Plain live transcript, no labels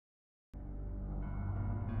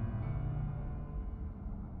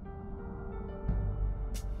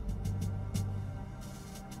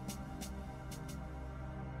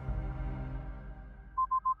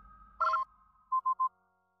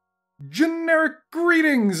Generic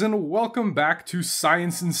greetings and welcome back to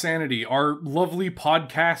Science Insanity, our lovely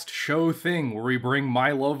podcast show thing where we bring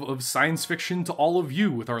my love of science fiction to all of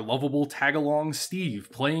you with our lovable tag-along Steve,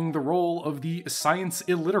 playing the role of the science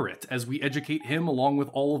illiterate as we educate him along with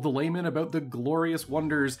all of the laymen about the glorious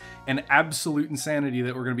wonders and absolute insanity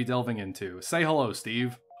that we're going to be delving into. Say hello,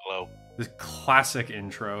 Steve. Hello. This classic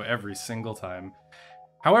intro every single time.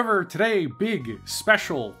 However, today, big,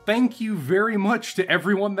 special, thank you very much to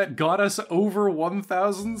everyone that got us over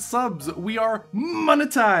 1,000 subs. We are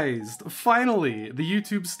monetized! Finally, the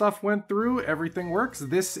YouTube stuff went through, everything works.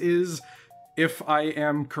 This is, if I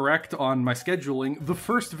am correct on my scheduling, the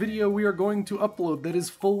first video we are going to upload that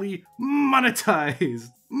is fully monetized.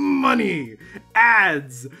 Money!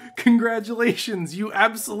 Ads! Congratulations, you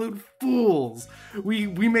absolute fools! We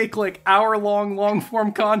make like hour-long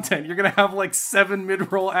long-form content. You're gonna have like 7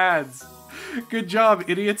 mid-roll ads. Good job,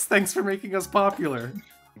 idiots. Thanks for making us popular.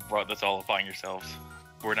 You brought this all upon yourselves.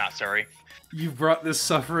 We're not sorry. You've brought this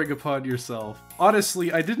suffering upon yourself.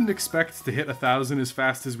 Honestly, I didn't expect to hit 1,000 as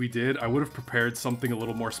fast as we did. I would have prepared something a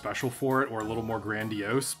little more special for it or a little more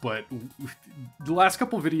grandiose, but the last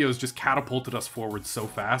couple videos just catapulted us forward so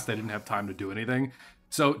fast I didn't have time to do anything.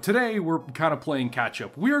 So today we're kind of playing catch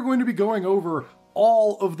up. We are going to be going over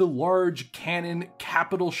all of the large cannon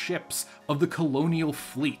capital ships of the Colonial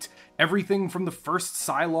Fleet. Everything from the first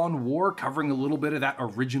Cylon War, covering a little bit of that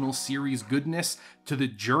original series goodness, to the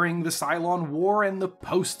during the Cylon War and the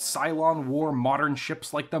post-Cylon War modern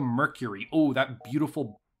ships like the Mercury. Oh, that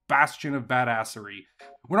beautiful bastion of badassery.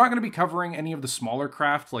 We're not going to be covering any of the smaller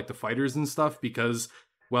craft like the fighters and stuff because,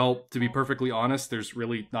 well, to be perfectly honest, there's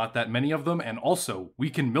really not that many of them, and also, we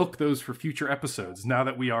can milk those for future episodes now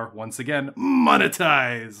that we are, once again,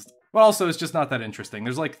 monetized! But also, it's just not that interesting.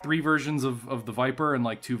 There's like 3 versions of the Viper and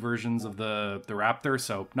like 2 versions of the Raptor,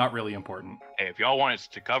 so not really important. Hey, if y'all want us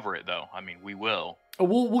to cover it, though, I mean, we will. Oh,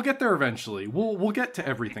 we'll get there eventually. We'll get to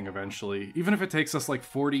everything eventually. Even if it takes us like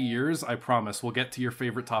 40 years, I promise we'll get to your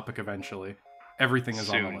favorite topic eventually. Everything is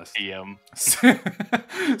soon, on the list.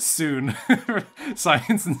 TM. Soon.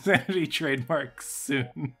 Science Insanity trademark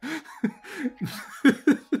soon.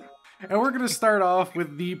 And we're going to start off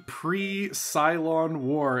with the pre-Cylon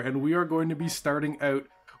War, and we are going to be starting out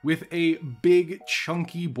with a big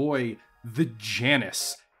chunky boy, the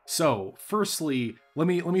Janus. So, firstly, let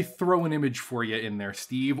me throw an image for you in there,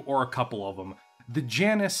 Steve, or a couple of them. The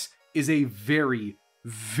Janus is a very,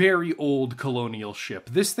 very old colonial ship.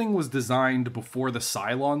 This thing was designed before the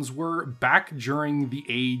Cylons were, back during the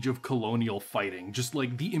age of colonial fighting. Just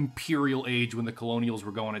like the Imperial Age when the Colonials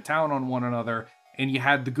were going to town on one another, and you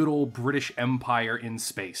had the good old British Empire in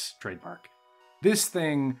space, trademark. This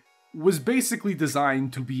thing was basically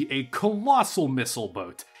designed to be a colossal missile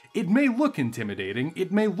boat. It may look intimidating,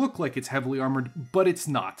 it may look like it's heavily armored, but it's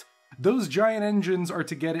not. Those giant engines are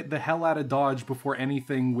to get it the hell out of Dodge before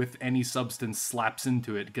anything with any substance slaps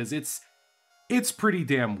into it, because it's pretty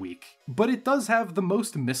damn weak. But it does have the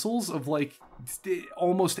most missiles of, like,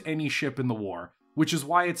 almost any ship in the war, which is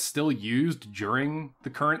why it's still used during the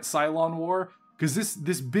current Cylon War, because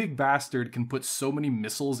this big bastard can put so many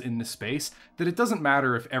missiles into space that it doesn't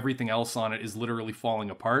matter if everything else on it is literally falling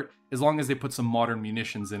apart. As long as they put some modern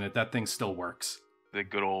munitions in it, that thing still works. The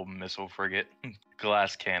good old missile frigate.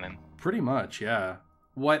 Glass cannon. Pretty much, yeah.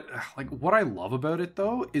 What I love about it,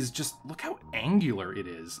 though, is just look how angular it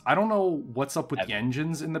is. I don't know what's up with the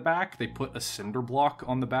engines in the back. They put a cinder block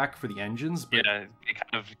on the back for the engines, but yeah, it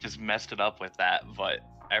kind of just messed it up with that, but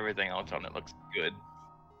everything else on it looks good.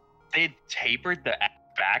 They tapered the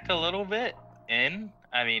back a little bit in.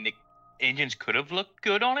 I mean, the engines could have looked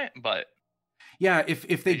good on it, but yeah,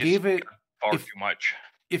 if they gave it far too much.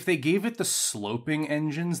 If they gave it the sloping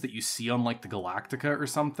engines that you see on like the Galactica or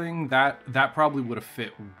something, that probably would have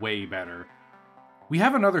fit way better. We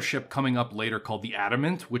have another ship coming up later called the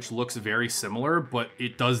Adamant, which looks very similar, but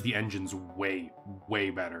it does the engines way, way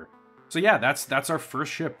better. So yeah, that's our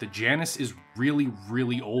first ship. The Janus is really,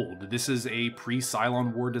 really old. This is a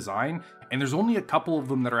pre-Cylon War design, and there's only a couple of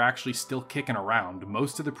them that are actually still kicking around.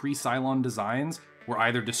 Most of the pre-Cylon designs were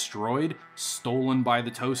either destroyed, stolen by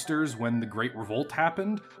the Toasters when the Great Revolt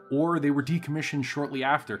happened, or they were decommissioned shortly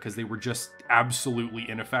after because they were just absolutely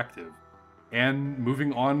ineffective. And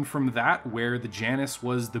moving on from that, where the Janus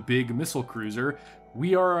was the big missile cruiser,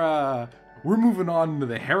 we're moving on to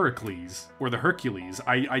the Heracles, or the Hercules.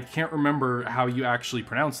 I can't remember how you actually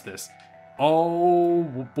pronounce this. Oh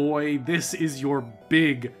boy, this is your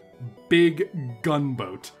big, big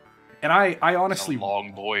gunboat. And I honestly... It's a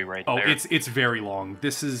long boy right there. Oh, it's very long.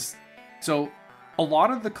 This is... So, a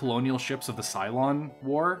lot of the colonial ships of the Cylon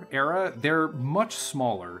War era, they're much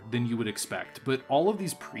smaller than you would expect, but all of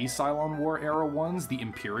these pre-Cylon War era ones, the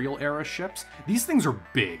Imperial era ships, these things are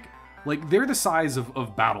big. Like, they're the size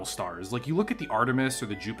of battle stars. Like, you look at the Artemis or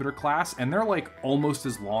the Jupiter class, and they're like almost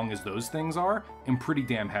as long as those things are, and pretty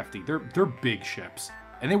damn hefty. They're big ships,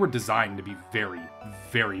 and they were designed to be very,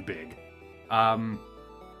 very big.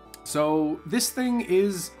 So this thing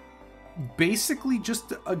is basically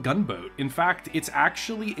just a gunboat. In fact, it's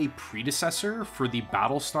actually a predecessor for the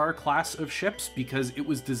Battlestar class of ships because it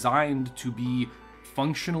was designed to be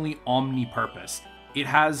functionally omni-purpose. It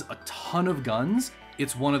has a ton of guns.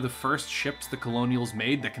 It's one of the first ships the Colonials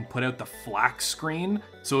made that can put out the flak screen,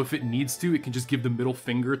 so if it needs to, it can just give the middle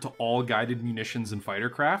finger to all guided munitions and fighter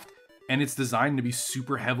craft. And it's designed to be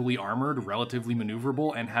super heavily armored, relatively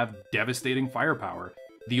maneuverable, and have devastating firepower.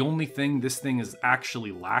 The only thing this thing is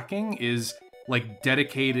actually lacking is, like,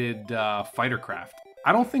 dedicated fighter craft.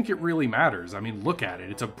 I don't think it really matters. I mean, look at it.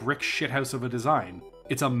 It's a brick shithouse of a design.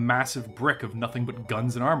 It's a massive brick of nothing but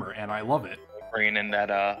guns and armor, and I love it. Bringing in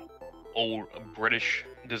that old British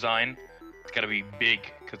design, it's got to be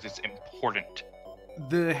big because it's important.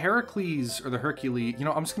 The Heracles, or the Hercules, you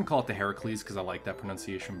know, I'm just going to call it the Heracles because I like that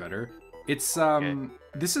pronunciation better. It's,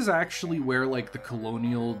 this is actually where, like, the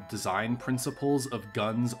colonial design principles of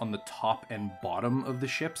guns on the top and bottom of the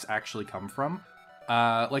ships actually come from.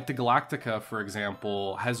 Like, the Galactica, for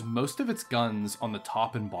example, has most of its guns on the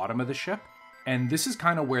top and bottom of the ship, and this is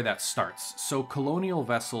kind of where that starts. So colonial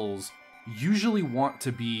vessels usually want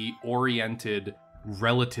to be oriented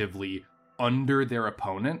relatively under their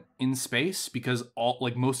opponent in space because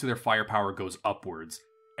most of their firepower goes upwards.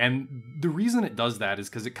 And the reason it does that is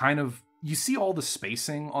because it kind of, you see all the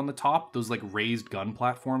spacing on the top, those like raised gun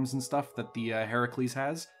platforms and stuff that the Heracles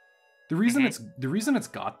has. The reason it's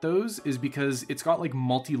got those is because it's got like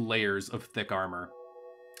multi-layers of thick armor.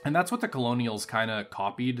 And that's what the Colonials kind of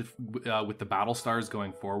copied with the Battlestars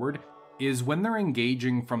going forward, is when they're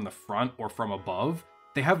engaging from the front or from above,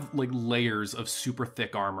 they have like layers of super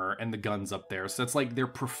thick armor and the guns up there. So that's like their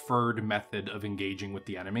preferred method of engaging with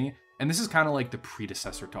the enemy. And this is kind of like the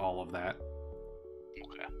predecessor to all of that.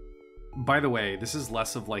 Okay. By the way, this is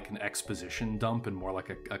less of like an exposition dump and more like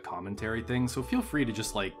a commentary thing. So feel free to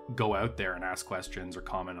just like go out there and ask questions or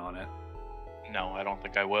comment on it. No, I don't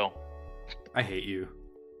think I will. I hate you.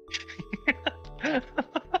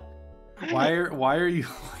 Why are you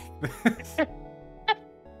like this?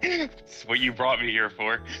 It's what you brought me here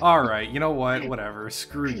for. All right, you know what? Whatever.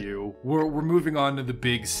 Screw you. We're moving on to the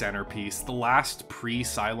big centerpiece, the last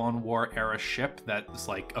pre-Cylon War era ship that's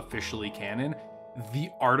like officially canon, the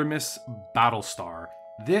Artemis Battlestar.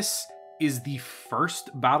 This is the first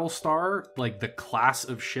Battlestar, like the class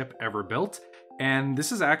of ship ever built, and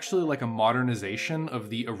this is actually like a modernization of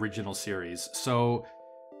the original series. So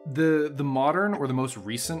the modern or the most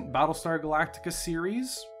recent Battlestar Galactica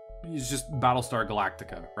series is just Battlestar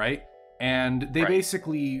Galactica, right? And they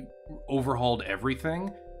basically overhauled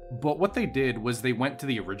everything. But what they did was they went to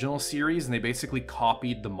the original series and they basically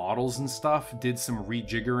copied the models and stuff, did some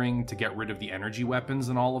rejiggering to get rid of the energy weapons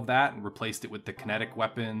and all of that, and replaced it with the kinetic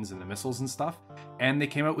weapons and the missiles and stuff. And they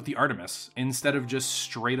came out with the Artemis. Instead of just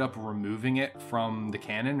straight up removing it from the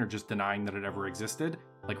canon or just denying that it ever existed,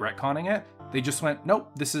 like retconning it, they just went,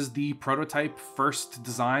 nope, this is the prototype first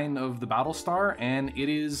design of the Battlestar, and it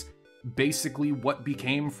is basically what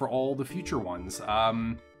became for all the future ones.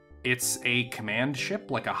 It's a command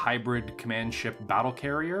ship, like a hybrid command ship battle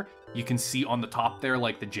carrier. You can see on the top there,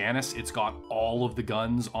 like the Janus, it's got all of the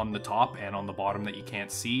guns on the top and on the bottom that you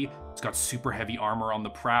can't see. It's got super heavy armor on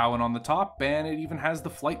the prow and on the top, and it even has the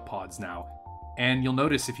flight pods now. And you'll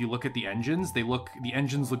notice if you look at the engines, the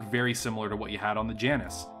engines look very similar to what you had on the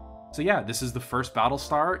Janus. So yeah, this is the first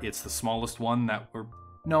Battlestar. It's the smallest one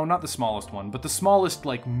no, not the smallest one, but the smallest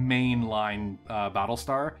like mainline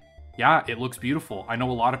Battlestar. Yeah, it looks beautiful. I know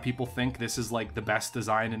a lot of people think this is like the best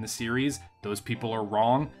design in the series. Those people are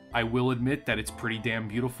wrong. I will admit that it's pretty damn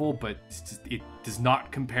beautiful, but it does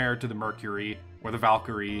not compare to the Mercury or the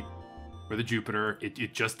Valkyrie or the Jupiter.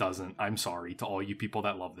 It just doesn't. I'm sorry to all you people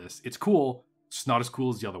that love this. It's cool. It's not as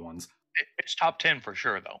cool as the other ones. It's top 10 for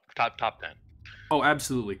sure, though. Top 10. Oh,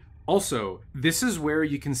 absolutely. Also, this is where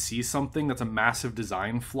you can see something that's a massive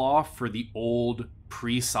design flaw for the old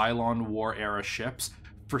pre-Cylon War era ships.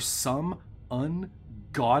 For some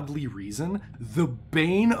ungodly reason, the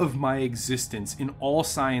bane of my existence in all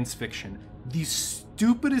science fiction, the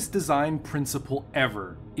stupidest design principle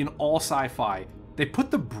ever in all sci-fi, they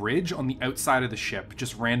put the bridge on the outside of the ship,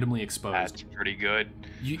 just randomly exposed. That's pretty good.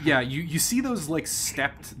 You see those like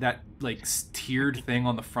stepped, that like tiered thing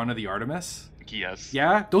on the front of the Artemis? Yes.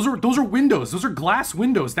 Yeah, those are windows. Those are glass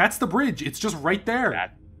windows. That's the bridge. It's just right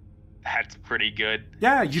there. That's pretty good.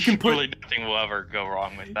 Yeah, you can put... Surely nothing will ever go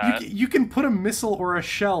wrong with that. You can put a missile or a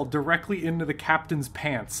shell directly into the captain's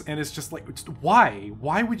pants, and it's just like, why?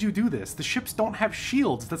 Why would you do this? The ships don't have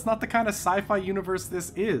shields. That's not the kind of sci-fi universe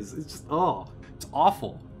this is. It's just, it's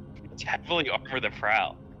awful. It's heavily armor the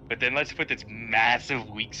prow. But then let's put this massive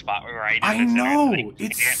weak spot right in I the center know! that they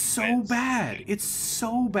It's can't so miss. bad. It's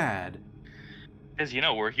so bad. Because,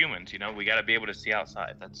 we're humans, we gotta be able to see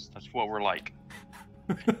outside. That's what we're like.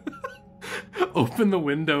 Open the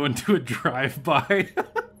window and do a drive-by.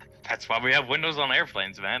 That's why we have windows on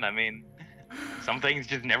airplanes, man. I mean, some things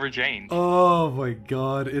just never change. Oh my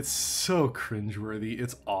god, it's so cringeworthy.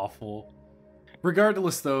 It's awful.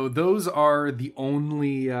 Regardless, though, those are the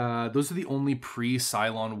only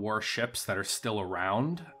pre-Cylon War ships that are still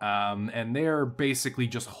around, and they're basically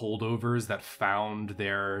just holdovers that found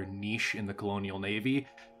their niche in the Colonial Navy.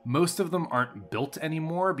 Most of them aren't built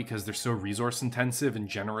anymore because they're so resource intensive and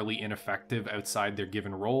generally ineffective outside their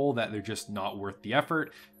given role that they're just not worth the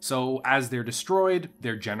effort. So as they're destroyed,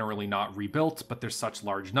 they're generally not rebuilt, but there's such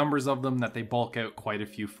large numbers of them that they bulk out quite a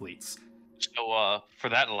few fleets. So for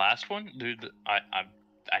that last one, dude, I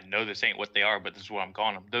know this ain't what they are, but this is what I'm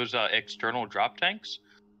calling them. Those external drop tanks,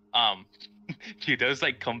 do those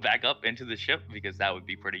like come back up into the ship? Because that would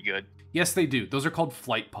be pretty good. Yes, they do. Those are called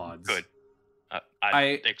flight pods. Good.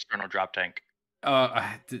 External drop tank.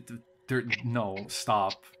 No,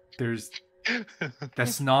 stop.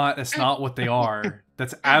 That's not what they are.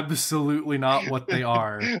 That's absolutely not what they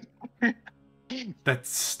are.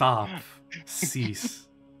 Stop. Cease.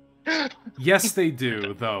 Yes, they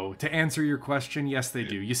do, though. To answer your question, yes, they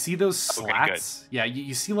do. You see those slats? Okay, yeah,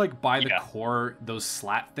 you see, like, by the core, those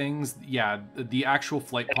slat things? Yeah, the actual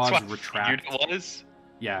flight pods retract. It was?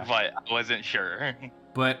 Yeah. But I wasn't sure.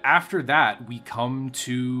 But after that, we come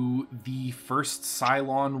to the first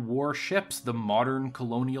Cylon War ships, the modern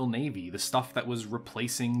Colonial Navy, the stuff that was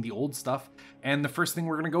replacing the old stuff. And the first thing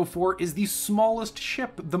we're going to go for is the smallest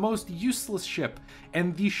ship, the most useless ship,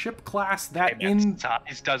 and the ship class that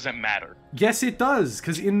size doesn't matter. Yes, it does,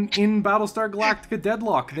 because in Battlestar Galactica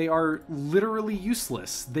Deadlock, they are literally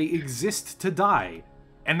useless. They exist to die.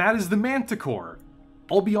 And that is the Manticore.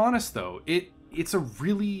 I'll be honest, though, it's a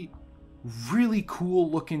really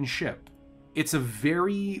cool looking ship. It's a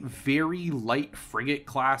very, very light frigate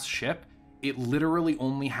class ship. It literally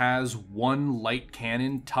only has one light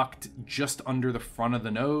cannon tucked just under the front of the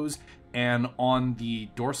nose, and on the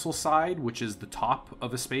dorsal side, which is the top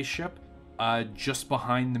of a spaceship, just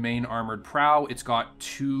behind the main armored prow, it's got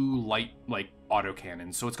two light,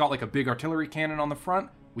 autocannons. So it's got like a big artillery cannon on the front,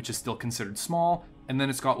 which is still considered small, and then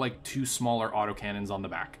it's got like two smaller autocannons on the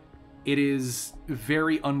back. It is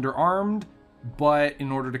very underarmed, but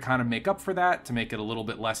in order to kind of make up for that, to make it a little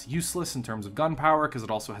bit less useless in terms of gun power, because it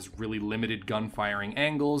also has really limited gun firing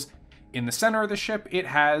angles, in the center of the ship, it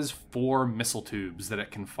has 4 missile tubes that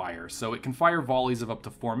it can fire. So it can fire volleys of up to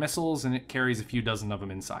 4 missiles, and it carries a few dozen of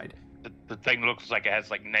them inside. The thing looks like it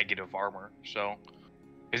has, negative armor, so...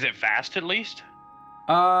 Is it fast, at least?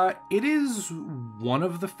 It is one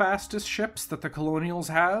of the fastest ships that the Colonials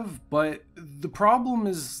have, but the problem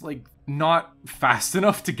is, not fast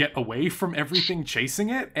enough to get away from everything chasing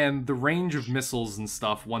it, and the range of missiles and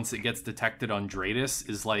stuff once it gets detected on Dratus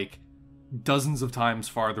is, dozens of times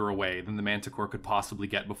farther away than the Manticore could possibly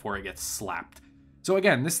get before it gets slapped. So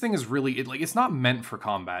again, this thing is really, it's not meant for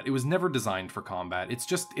combat. It was never designed for combat.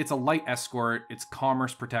 It's a light escort, it's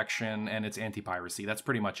commerce protection, and it's anti-piracy. That's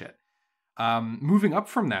pretty much it. Moving up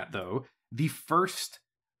from that, though, the first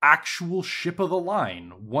actual ship of the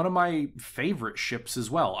line, one of my favorite ships as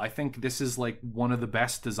well. I think this is one of the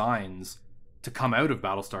best designs to come out of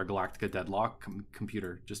Battlestar Galactica Deadlock.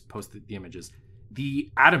 Computer, just post the images. The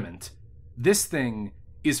Adamant. This thing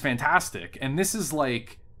is fantastic, and this is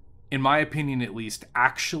in my opinion at least,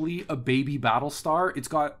 actually a baby Battlestar. It's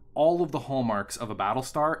got all of the hallmarks of a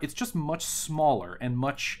Battlestar. It's just much smaller and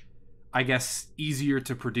much, I guess, easier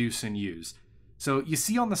to produce and use. So you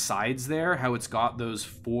see on the sides there how it's got those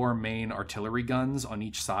 4 main artillery guns on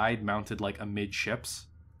each side mounted amidships?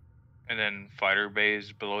 And then fighter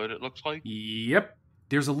bays below it looks like? Yep.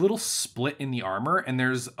 There's a little split in the armor, and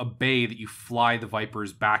there's a bay that you fly the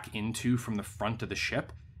Vipers back into from the front of the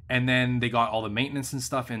ship. And then they got all the maintenance and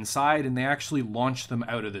stuff inside, and they actually launch them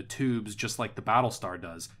out of the tubes just like the Battlestar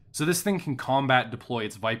does. So this thing can combat deploy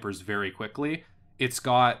its Vipers very quickly. It's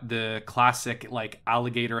got the classic,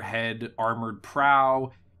 alligator head armored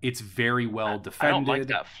prow. It's very well defended. I don't like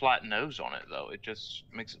that flat nose on it, though. It just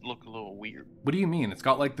makes it look a little weird. What do you mean? It's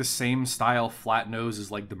got, the same style flat nose as,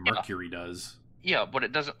 the Mercury does. Yeah, but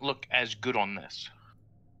it doesn't look as good on this.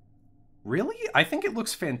 Really? I think it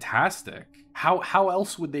looks fantastic. How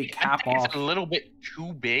else would they cap I think off? it's a little bit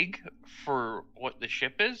too big for what the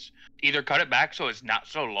ship is. Either cut it back so it's not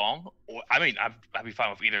so long. Or, I mean, I'd be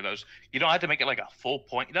fine with either of those. You don't have to make it like a full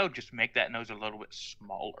point though. Just make that nose a little bit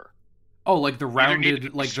smaller. Oh, like the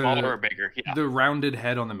rounded, like smaller or bigger. Yeah. the rounded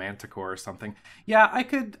head on the Manticore or something. Yeah, I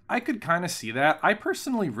could kind of see that. I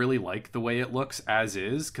personally really like the way it looks as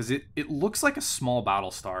is because it looks like a small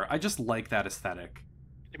Battlestar. I just like that aesthetic.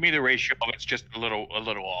 To me, the ratio of it's just a little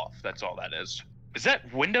off. That's all that is. Is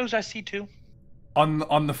that windows I see too?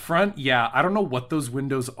 On the front, yeah, I don't know what those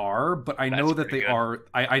windows are, but I know that they good. are.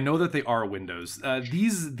 I know that they are windows.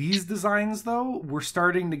 These designs though, we're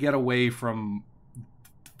starting to get away from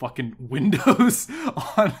fucking windows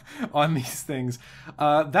on these things.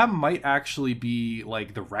 That might actually be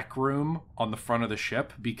like the rec room on the front of the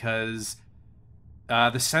ship because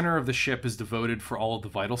the center of the ship is devoted for all of the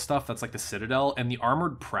vital stuff. That's like the citadel, and the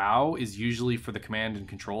armored prow is usually for the command and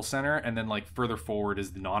control center, and then like further forward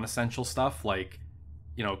is the non-essential stuff like,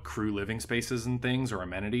 you know, crew living spaces and things or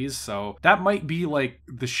amenities. So that might be like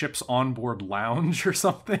the ship's onboard lounge or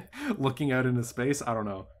something looking out into space. I don't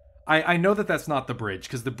know. I know that that's not the bridge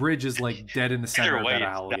because the bridge is like dead in the center of that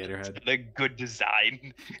alligator head. The good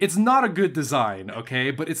design. It's not a good design, okay,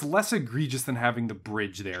 but it's less egregious than having the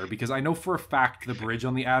bridge there because I know for a fact the bridge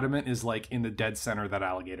on the adamant is like in the dead center of that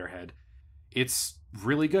alligator head. It's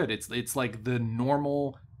really good. It's like the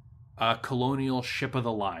normal colonial ship of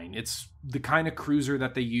the line. It's the kind of cruiser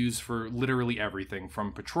that they use for literally everything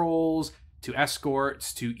from patrols to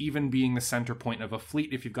escorts to even being the center point of a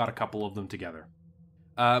fleet if you've got a couple of them together.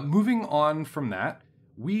 Moving on from that,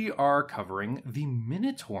 we are covering the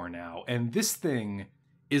Minotaur now, and this thing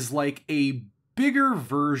is like a bigger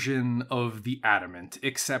version of the Adamant,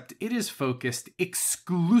 except it is focused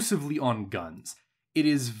exclusively on guns. It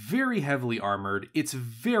is very heavily armored, it's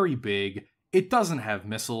very big, it doesn't have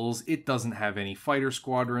missiles, it doesn't have any fighter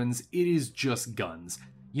squadrons, it is just guns.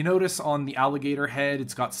 You notice on the alligator head,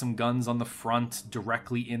 it's got some guns on the front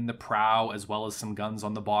directly in the prow, as well as some guns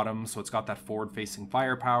on the bottom, so it's got that forward-facing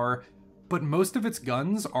firepower. But most of its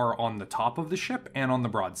guns are on the top of the ship and on the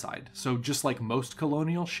broadside. So just like most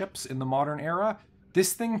colonial ships in the modern era,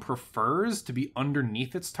 this thing prefers to be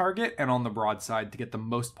underneath its target and on the broadside to get the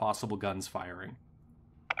most possible guns firing.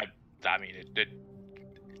 I mean,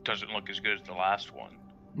 it doesn't look as good as the last one.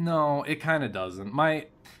 No, it kind of doesn't.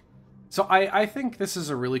 So I think this is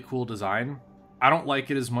a really cool design. I don't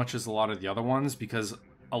like it as much as a lot of the other ones because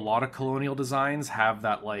a lot of colonial designs have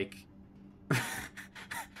that like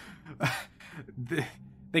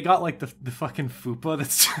they got like the fucking fupa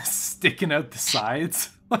that's just sticking out the sides.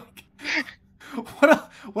 Like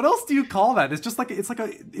what else do you call that? It's just like it's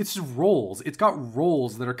just rolls. It's got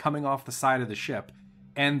rolls that are coming off the side of the ship,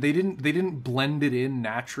 and they didn't blend it in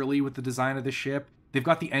naturally with the design of the ship. They've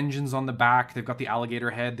got the engines on the back, they've got the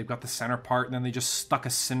alligator head, they've got the center part, and then they just stuck a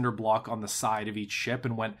cinder block on the side of each ship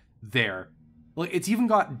and went, there. Like, it's even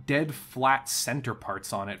got dead flat center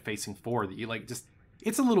parts on it facing forward that you, like, just...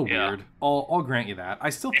 It's a little weird. I'll grant you that.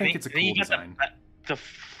 I still think it's a cool design. The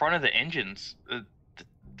front of the engines,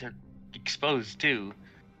 they're exposed, too.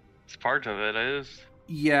 It's part of it, is.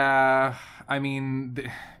 Yeah, I mean...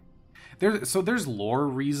 There's lore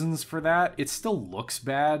reasons for that. It still looks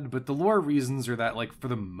bad, but the lore reasons are that, like, for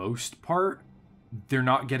the most part, they're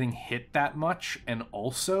not getting hit that much, and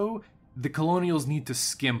also, the Colonials need to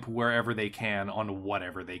skimp wherever they can on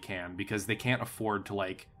whatever they can, because they can't afford to,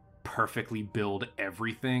 like, perfectly build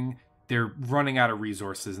everything. They're running out of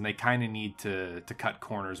resources, and they kind of need to cut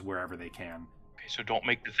corners wherever they can. Okay, so don't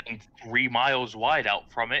make the thing 3 miles wide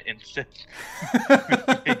out from it, instead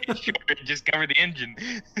just cover the engine.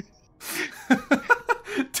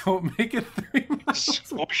 Don't make it 3 miles.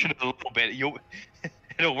 Squish it a little bit.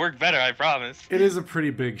 It'll work better, I promise. It is a pretty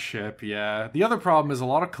big ship, yeah. The other problem is a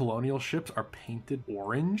lot of colonial ships are painted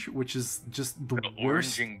orange, which is just the worst.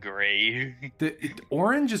 Orange and gray.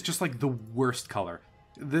 Orange is just like the worst color.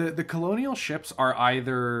 The colonial ships are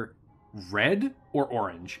either red or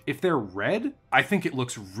orange. If they're red, I think it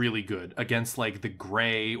looks really good against like the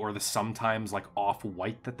gray or the sometimes like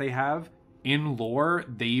off-white that they have. In lore,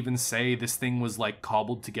 they even say this thing was like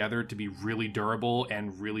cobbled together to be really durable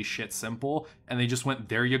and really shit simple, and they just went,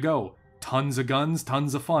 there you go. Tons of guns,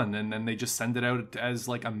 tons of fun, and then they just send it out as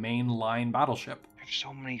like a mainline battleship. There's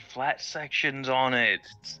so many flat sections on it.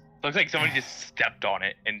 It looks like somebody just stepped on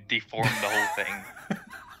it and deformed the whole thing.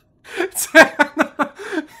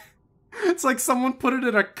 It's like someone put it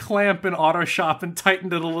in a clamp in Autoshop and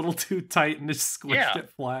tightened it a little too tight and just squished it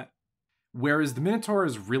flat. Whereas the Minotaur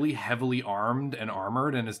is really heavily armed and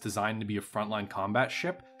armored and is designed to be a frontline combat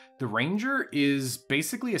ship, the Ranger is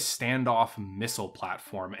basically a standoff missile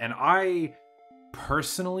platform. And I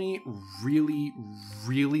personally really,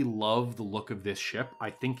 really love the look of this ship. I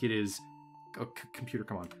think it is... Oh, computer,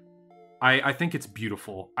 come on. I think it's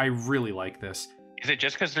beautiful. I really like this. Is it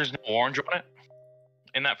just because there's no orange on it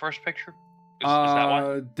in that first picture? Is that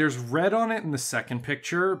why? There's red on it in the second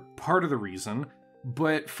picture, part of the reason.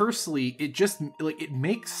 But firstly, it just, like, it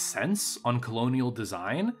makes sense on colonial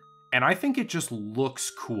design, and I think it just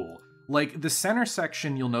looks cool. Like, the center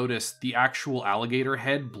section, you'll notice the actual alligator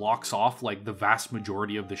head blocks off, like, the vast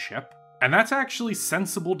majority of the ship. And that's actually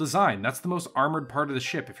sensible design. That's the most armored part of the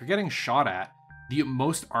ship. If you're getting shot at, the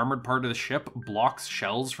most armored part of the ship blocks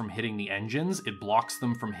shells from hitting the engines, it blocks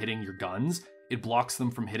them from hitting your guns, it blocks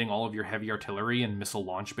them from hitting all of your heavy artillery and missile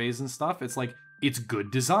launch bays and stuff. It's like, it's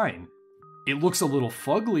good design. It looks a little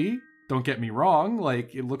fugly, don't get me wrong,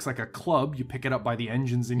 like, it looks like a club, you pick it up by the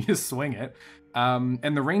engines and you swing it.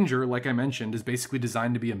 And the Ranger, like I mentioned, is basically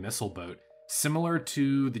designed to be a missile boat. Similar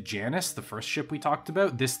to the Janus, the first ship we talked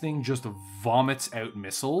about, this thing just vomits out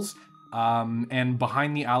missiles. And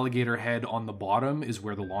behind the alligator head on the bottom is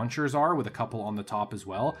where the launchers are, with a couple on the top as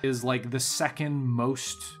well, is like the second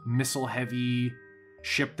most missile heavy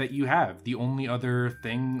ship that you have. The only other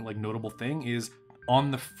thing, like notable thing, is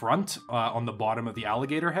on the front, on the bottom of the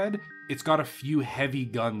alligator head, it's got a few heavy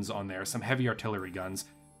guns on there, some heavy artillery guns.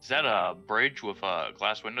 Is that a bridge with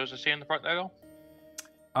glass windows I see in the front there, though?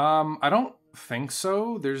 I don't think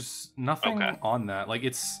so. There's nothing on that. Like,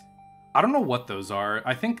 it's... I don't know what those are.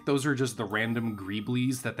 I think those are just the random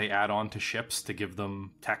greeblies that they add on to ships to give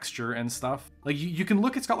them texture and stuff. Like, you can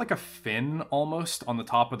look, it's got like a fin almost on the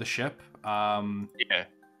top of the ship.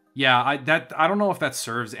 Yeah, I don't know if that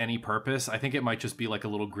serves any purpose. I think it might just be like a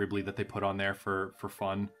little gribbly that they put on there for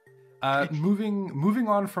fun. Moving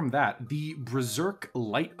on from that, the Berzerk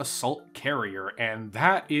Light Assault Carrier, and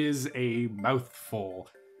that is a mouthful.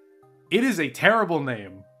 It is a terrible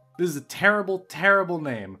name. This is a terrible, terrible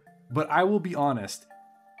name. But I will be honest.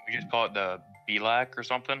 We just call it the BLAC or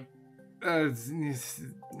something?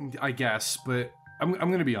 I guess, but I'm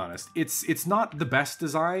going to be honest. It's not the best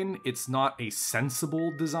design. It's not a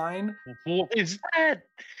sensible design. What is that?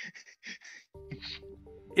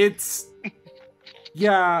 It's...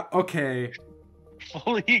 Yeah, okay.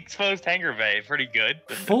 Fully exposed hangar bay. Pretty good.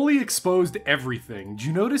 Fully exposed everything. Do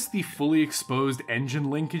you notice the fully exposed engine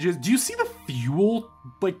linkages? Do you see the fuel,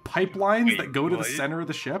 like, pipelines that go to the center of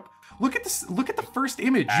the ship? Look at this. Look at the first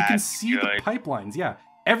image. You can see the pipelines. Yeah,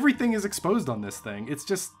 everything is exposed on this thing. It's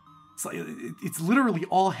just, it's literally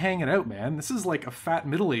all hanging out, man. This is like a fat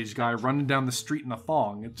middle-aged guy running down the street in a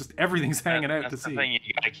thong. It's just everything's hanging out to see. That's the thing.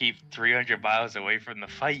 You gotta keep 300 miles away from the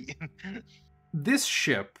fight. This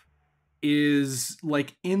ship is,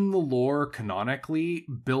 like, in the lore canonically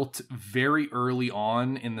built very early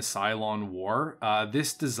on in the Cylon War.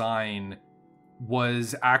 This design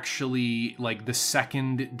was actually like the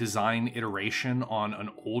second design iteration on an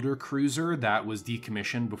older cruiser that was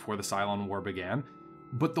decommissioned before the Cylon War began.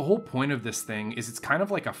 But the whole point of this thing is it's kind of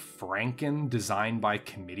like a Franken designed by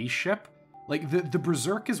committee ship. Like, the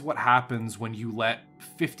Berzerk is what happens when you let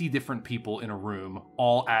 50 different people in a room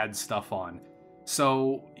all add stuff on.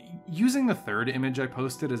 So, using the third image I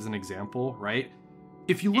posted as an example, right?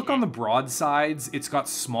 If you look on the broadsides, it's got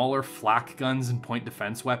smaller flak guns and point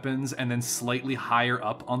defense weapons, and then slightly higher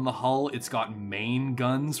up on the hull, it's got main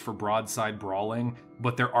guns for broadside brawling,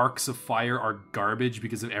 but their arcs of fire are garbage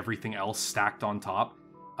because of everything else stacked on top.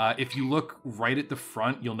 If you look right at the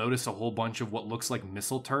front, you'll notice a whole bunch of what looks like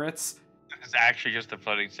missile turrets. It's actually just a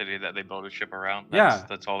floating city that they built a ship around.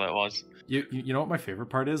 That's all that was. You know what my favorite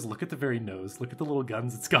part is? Look at the very nose. Look at the little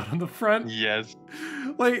guns it's got on the front. Yes.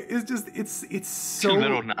 Like, it's just, it's so... Two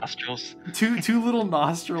little nostrils. Two little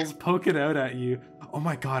nostrils poking out at you. Oh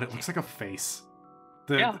my god, it looks like a face.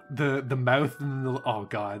 The mouth and the... Oh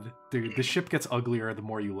god. Dude, the ship gets uglier the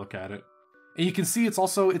more you look at it. And you can see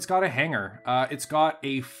it's got a hangar. It's got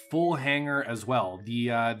a full hangar as well. The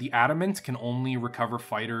adamant can only recover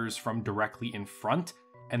fighters from directly in front,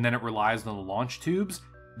 and then it relies on the launch tubes.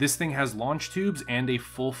 This thing has launch tubes and a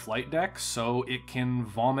full flight deck, so it can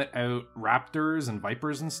vomit out raptors and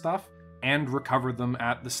vipers and stuff, and recover them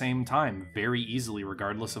at the same time, very easily,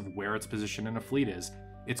 regardless of where its position in a fleet is.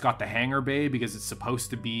 It's got the hangar bay because it's supposed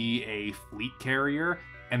to be a fleet carrier,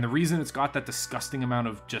 and the reason it's got that disgusting amount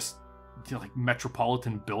of just like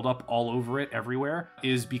metropolitan buildup all over it everywhere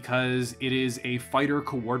is because it is a fighter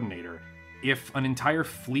coordinator. If an entire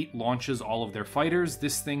fleet launches all of their fighters,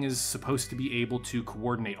 this thing is supposed to be able to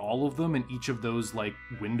coordinate all of them, and each of those like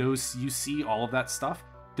windows you see, all of that stuff,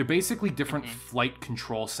 They're basically different flight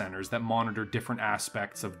control centers that monitor different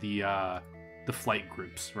aspects of the flight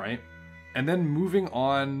groups, right? And then moving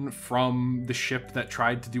on from the ship that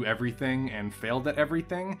tried to do everything and failed at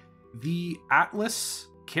everything, the Atlas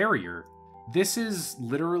carrier. This is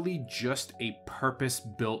literally just a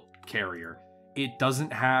purpose-built carrier. It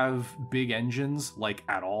doesn't have big engines, like,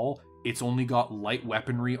 at all. It's only got light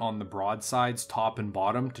weaponry on the broadsides, top and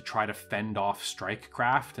bottom, to try to fend off strike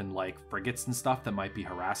craft and, like, frigates and stuff that might be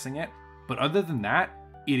harassing it. But other than that,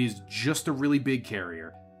 it is just a really big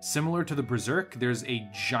carrier. Similar to the Berzerk, there's a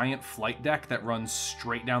giant flight deck that runs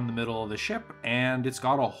straight down the middle of the ship, and it's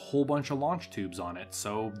got a whole bunch of launch tubes on it.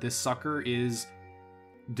 So this sucker is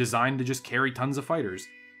designed to just carry tons of fighters.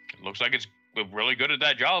 It looks like it's really good at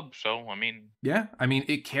that job, so, I mean... Yeah, I mean,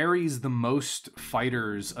 it carries the most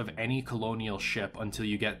fighters of any colonial ship until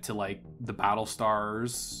you get to, like, the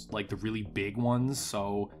Battlestars, like, the really big ones.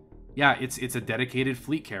 So, yeah, it's a dedicated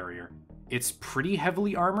fleet carrier. It's pretty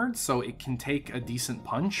heavily armored, so it can take a decent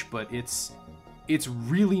punch, but it's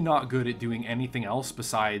really not good at doing anything else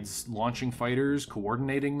besides launching fighters,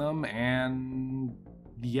 coordinating them, and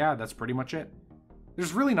yeah, that's pretty much it.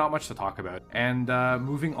 There's really not much to talk about. And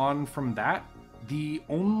moving on from that, the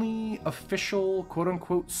only official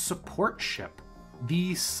quote-unquote support ship,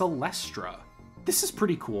 the Celestra. This is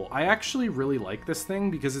pretty cool. I actually really like this thing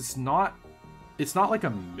because it's not like a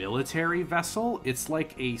military vessel, it's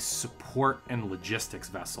like a support and logistics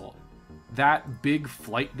vessel. That big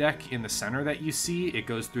flight deck in the center that you see, it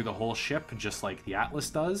goes through the whole ship just like the Atlas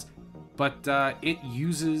does, but it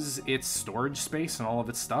uses its storage space and all of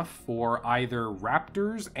its stuff for either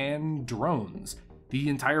raptors and drones. The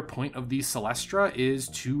entire point of the Celestra is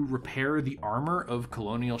to repair the armor of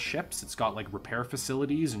colonial ships. It's got like repair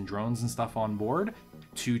facilities and drones and stuff on board,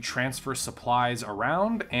 to transfer supplies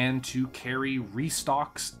around, and to carry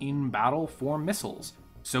restocks in battle for missiles.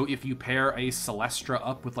 So if you pair a Celestra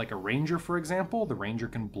up with like a Ranger, for example, the Ranger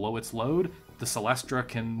can blow its load, the Celestra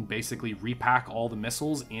can basically repack all the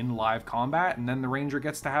missiles in live combat, and then the Ranger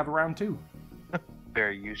gets to have a round two.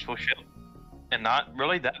 Very useful ship. And not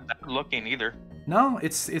really that looking either. No,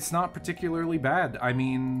 it's not particularly bad. I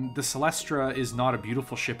mean, the Celestra is not a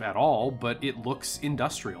beautiful ship at all, but it looks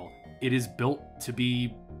industrial. It is built to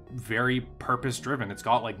be very purpose-driven. It's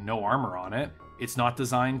got, like, no armor on it. It's not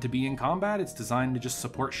designed to be in combat. It's designed to just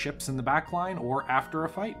support ships in the backline or after a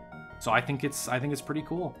fight. So I think it's pretty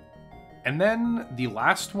cool. And then the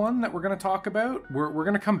last one that we're going to talk about, we're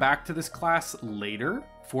going to come back to this class later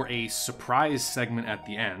for a surprise segment at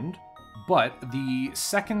the end. But the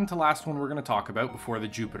second to last one we're going to talk about before the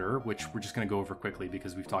Jupiter, which we're just going to go over quickly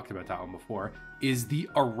because we've talked about that one before, is the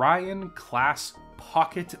Orion class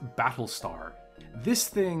Pocket Battlestar. This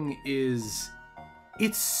thing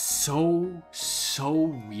it's so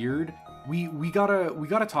weird. We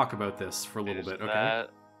gotta talk about this for a little bit, okay?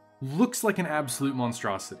 Looks like an absolute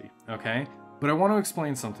monstrosity, okay? But I want to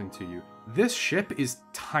explain something to you. This ship is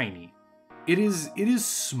tiny. It is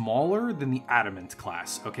smaller than the Adamant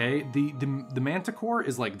class, okay? The Manticore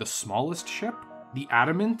is like the smallest ship. The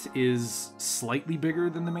Adamant is slightly bigger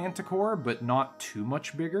than the Manticore, but not too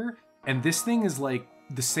much bigger. And this thing is like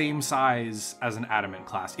the same size as an Adamant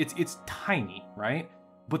class. It's tiny, right?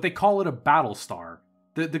 But they call it a Battlestar.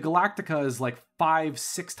 The Galactica is like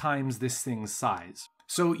 5-6 times this thing's size.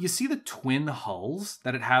 So you see the twin hulls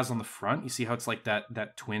that it has on the front? You see how it's like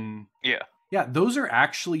that twin... Yeah. Yeah, those are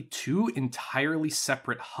actually two entirely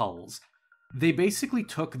separate hulls. They basically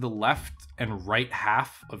took the left and right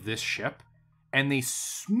half of this ship and they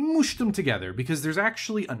smooshed them together because there's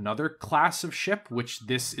actually another class of ship which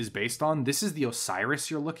this is based on. This is the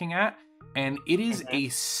Osiris you're looking at, and it is a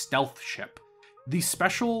stealth ship. The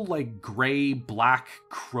special like gray, black,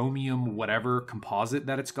 chromium, whatever composite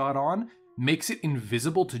that it's got on makes it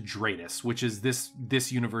invisible to Dratus, which is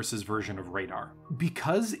this universe's version of radar.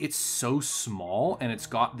 Because it's so small and it's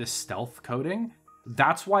got this stealth coating,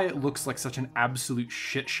 that's why it looks like such an absolute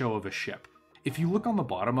shit show of a ship. If you look on the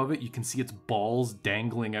bottom of it, you can see its balls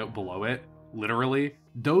dangling out below it, literally.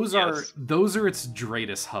 Those are its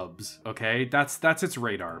Dratus hubs, okay? That's its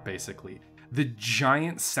radar, basically. The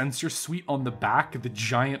giant sensor suite on the back, the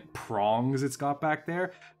giant prongs it's got back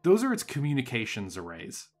there, those are its communications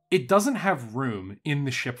arrays. It doesn't have room in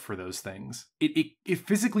the ship for those things. It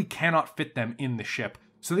physically cannot fit them in the ship.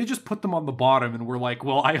 So they just put them on the bottom and we're like,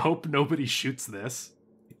 well, I hope nobody shoots this.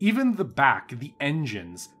 Even the back, the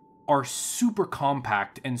engines, are super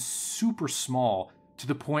compact and super small to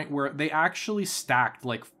the point where they actually stacked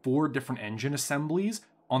like 4 different engine assemblies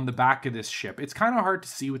on the back of this ship. It's kind of hard to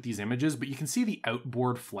see with these images, but you can see the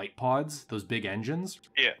outboard flight pods, those big engines.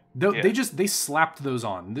 Yeah. They slapped those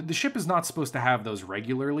on. The ship is not supposed to have those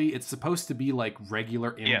regularly. It's supposed to be like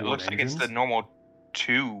regular inboard engines. Yeah, it looks like it's the normal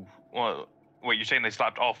 2. Well, wait, you're saying they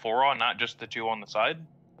slapped all 4 on, not just the 2 on the side?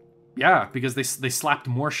 Yeah, because they slapped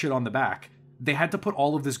more shit on the back. They had to put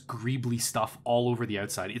all of this greebly stuff all over the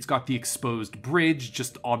outside. It's got the exposed bridge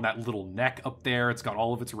just on that little neck up there. It's got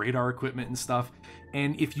all of its radar equipment and stuff.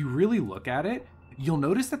 And if you really look at it, you'll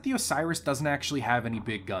notice that the Osiris doesn't actually have any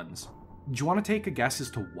big guns. Do you want to take a guess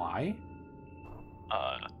as to why?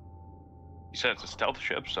 You said it's a stealth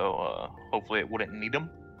ship, so hopefully it wouldn't need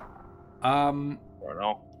them. I don't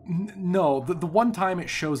know. No, the one time it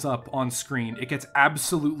shows up on screen, it gets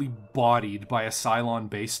absolutely bodied by a Cylon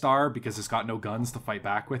base star because it's got no guns to fight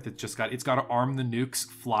back with. It's got to arm the nukes,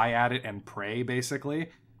 fly at it, and pray, basically.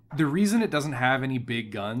 The reason it doesn't have any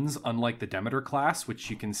big guns, unlike the Demeter class, which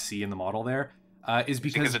you can see in the model there, is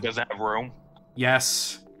because it doesn't have room.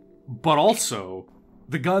 Yes, but also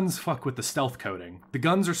the guns fuck with the stealth coating. The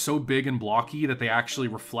guns are so big and blocky that they actually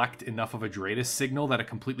reflect enough of a Dratus signal that it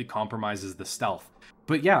completely compromises the stealth.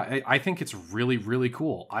 But yeah, I think it's really, really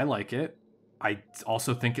cool. I like it. I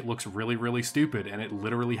also think it looks really, really stupid, and it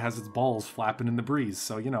literally has its balls flapping in the breeze,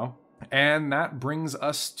 so you know. And that brings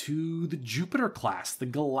us to the Jupiter class, the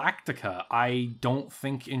Galactica. I don't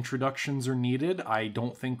think introductions are needed. I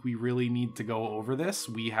don't think we really need to go over this.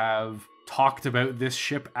 We have talked about this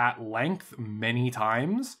ship at length many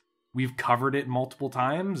times. We've covered it multiple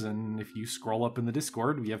times, and if you scroll up in the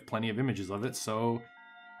Discord, we have plenty of images of it, so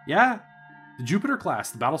yeah. The Jupiter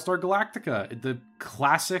class, the Battlestar Galactica, the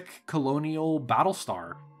classic colonial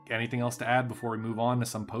Battlestar. Anything else to add before we move on to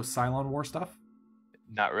some post-Cylon War stuff?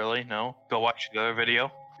 Not really, no. Go watch the other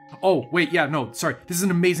video. Oh, wait, yeah, no, sorry. This is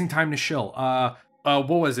an amazing time to shill. What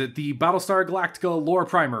was it? The Battlestar Galactica lore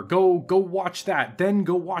primer. Go watch that. Then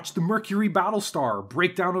go watch the Mercury Battlestar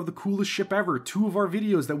breakdown of the coolest ship ever. 2 of our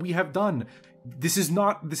videos that we have done. This is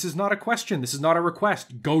not a question. This is not a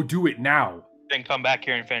request. Go do it now. Then come back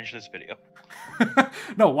here and finish this video.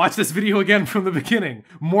 No, watch this video again from the beginning.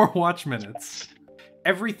 More watch minutes.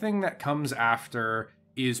 Everything that comes after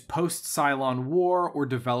is post-Cylon War or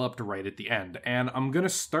developed right at the end. And I'm going to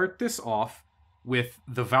start this off with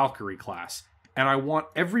the Valkyrie class. And I want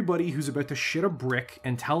everybody who's about to shit a brick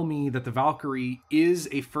and tell me that the Valkyrie is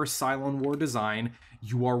a first Cylon War design,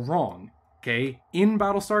 you are wrong. Okay, in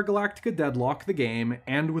Battlestar Galactica Deadlock, the game,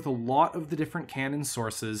 and with a lot of the different canon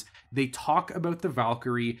sources, they talk about the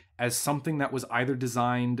Valkyrie as something that was either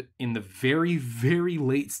designed in the very, very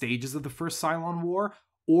late stages of the first Cylon War,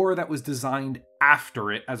 or that was designed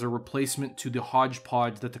after it as a replacement to the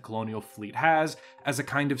hodgepodge that the Colonial Fleet has, as a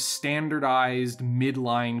kind of standardized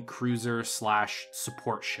midline cruiser /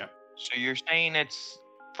 support ship. So you're saying it's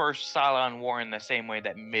first Cylon War in the same way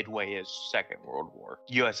that Midway is Second World War.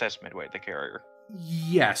 USS Midway, the carrier.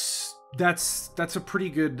 Yes, that's a pretty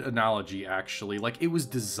good analogy, actually. Like, it was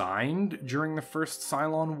designed during the first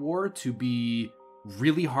Cylon War to be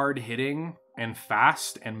really hard-hitting and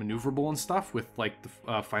fast and maneuverable and stuff with, like,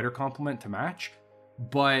 the fighter complement to match.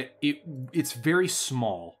 But it's very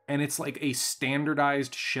small, and it's like a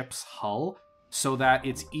standardized ship's hull so that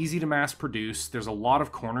it's easy to mass produce. There's a lot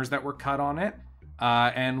of corners that were cut on it.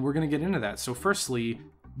 And we're going to get into that. So firstly,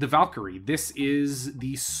 the Valkyrie. This is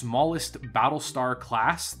the smallest Battlestar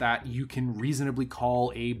class that you can reasonably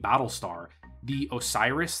call a Battlestar. The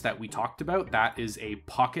Osiris that we talked about, that is a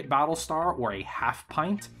pocket Battlestar or a half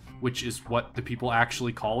pint, which is what the people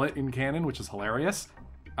actually call it in canon, which is hilarious.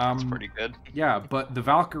 That's pretty good. Yeah, but the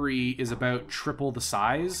Valkyrie is about triple the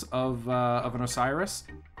size of an Osiris,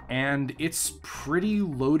 and it's pretty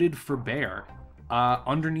loaded for bear.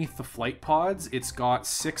 Underneath the flight pods, it's got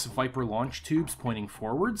 6 Viper launch tubes pointing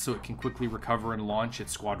forward, so it can quickly recover and launch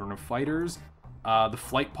its squadron of fighters. The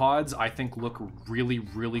flight pods, I think, look really,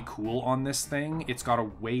 really cool on this thing. It's got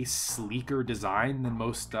a way sleeker design than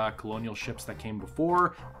most colonial ships that came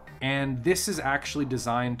before, and this is actually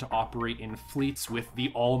designed to operate in fleets with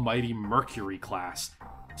the almighty Mercury class.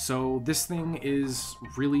 So this thing is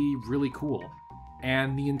really, really cool.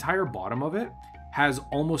 And the entire bottom of it has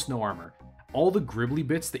almost no armor. All the gribbly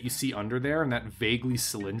bits that you see under there and that vaguely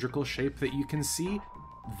cylindrical shape that you can see,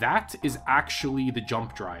 that is actually the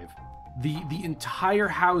jump drive. The entire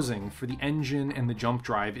housing for the engine and the jump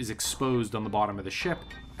drive is exposed on the bottom of the ship,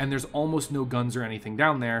 and there's almost no guns or anything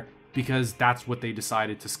down there because that's what they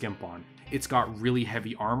decided to skimp on. It's got really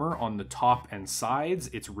heavy armor on the top and sides,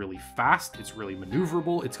 it's really fast, it's really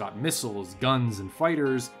maneuverable, it's got missiles, guns, and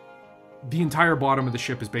fighters. The entire bottom of the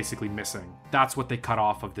ship is basically missing. That's what they cut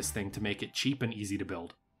off of this thing to make it cheap and easy to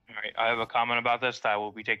build. right, I have a comment about this that I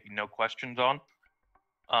will be taking no questions on.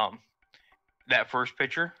 That first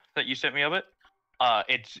picture that you sent me of it,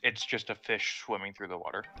 it's just a fish swimming through the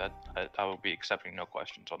water. That I will be accepting no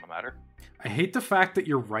questions on the matter. I hate the fact that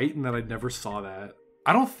you're right and that I never saw that.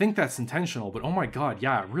 I don't think that's intentional, but oh my god,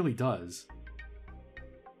 yeah, it really does.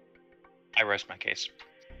 I rest my case.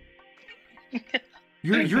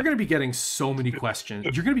 You're going to be getting so many questions.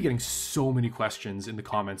 You're going to be getting so many questions in the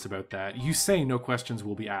comments about that. You say no questions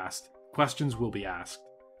will be asked. Questions will be asked.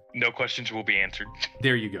 No questions will be answered.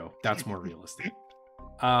 There you go. That's more realistic.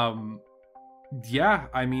 Yeah,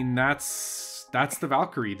 I mean, that's the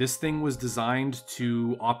Valkyrie. This thing was designed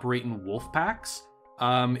to operate in wolf packs.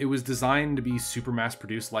 It was designed to be super mass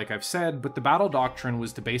produced, like I've said, but the battle doctrine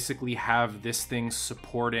was to basically have this thing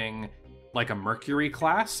supporting like a Mercury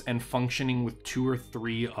class and functioning with 2 or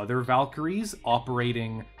 3 other Valkyries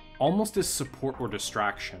operating almost as support or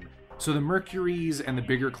distraction. So the Mercuries and the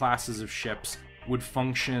bigger classes of ships would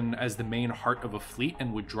function as the main heart of a fleet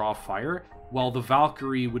and would draw fire, while the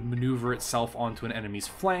Valkyrie would maneuver itself onto an enemy's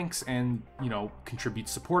flanks and, you know, contribute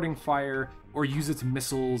supporting fire, or use its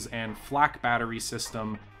missiles and flak battery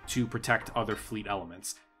system to protect other fleet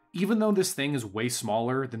elements. Even though this thing is way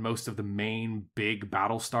smaller than most of the main big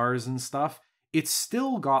battle stars and stuff, it's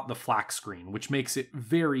still got the flak screen, which makes it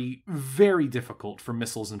very, very difficult for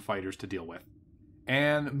missiles and fighters to deal with.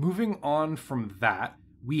 And moving on from that,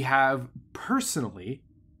 we have personally,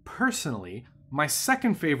 my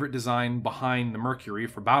second favorite design behind the Mercury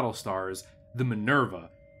for Battlestars, the Minerva.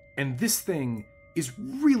 And this thing is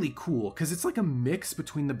really cool because it's like a mix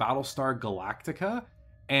between the Battlestar Galactica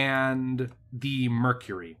and the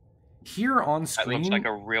Mercury. Here on screen... That looks like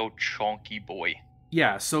a real chunky boy.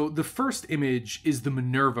 Yeah, so the first image is the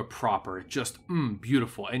Minerva proper, just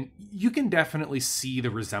beautiful, and you can definitely see the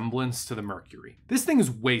resemblance to the Mercury. This thing is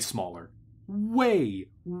way smaller. Way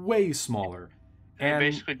smaller. And they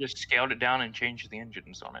basically just scaled it down and changed the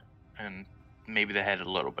engines on it. And maybe the head a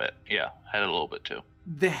little bit. Yeah, head a little bit too.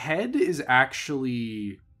 The head is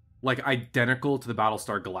actually like identical to the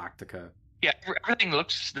Battlestar Galactica. Yeah, everything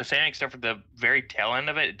looks the same except for the very tail end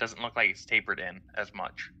of it. It doesn't look like it's tapered in as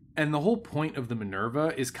much. And the whole point of the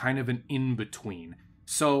Minerva is kind of an in-between.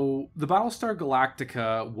 So the Battlestar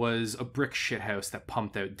Galactica was a brick shithouse that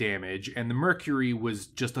pumped out damage, and the Mercury was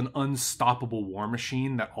just an unstoppable war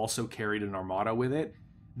machine that also carried an armada with it.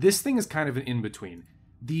 This thing is kind of an in-between.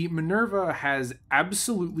 The Minerva has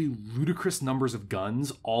absolutely ludicrous numbers of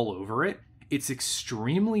guns all over it. It's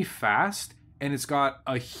extremely fast, and it's got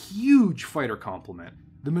a huge fighter complement.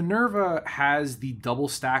 The Minerva has the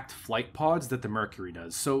double-stacked flight pods that the Mercury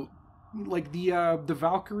does. So, like the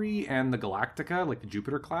Valkyrie and the Galactica, like the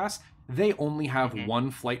Jupiter class, they only have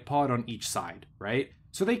one flight pod on each side, right?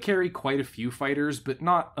 So they carry quite a few fighters, but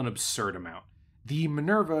not an absurd amount. The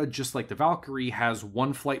Minerva, just like the Valkyrie, has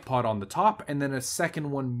one flight pod on the top and then a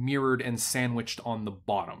second one mirrored and sandwiched on the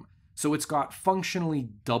bottom. So it's got functionally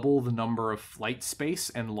double the number of flight space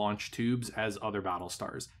and launch tubes as other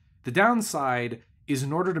Battlestars. The downside is,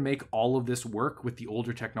 in order to make all of this work with the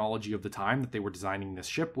older technology of the time that they were designing this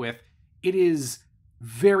ship with, it is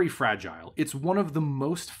very fragile. It's one of the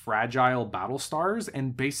most fragile Battlestars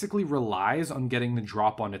and basically relies on getting the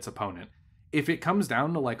drop on its opponent. If it comes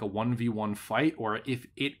down to like a 1v1 fight, or if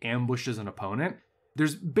it ambushes an opponent,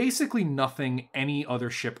 there's basically nothing any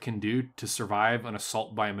other ship can do to survive an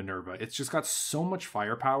assault by a Minerva. It's just got so much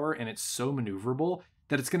firepower and it's so maneuverable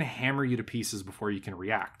that it's going to hammer you to pieces before you can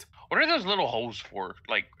react. What are those little holes for,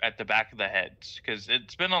 like, at the back of the heads? Because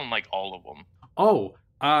it's been on, like, all of them. Oh,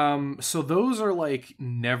 so those are, like,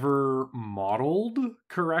 never modeled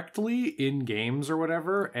correctly in games or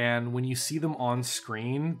whatever, and when you see them on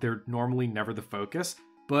screen, they're normally never the focus,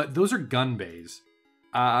 but those are gun bays.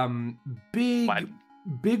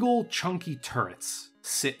 Big old chunky turrets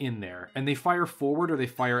sit in there, and they fire forward or they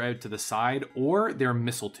fire out to the side, or they're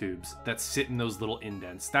missile tubes that sit in those little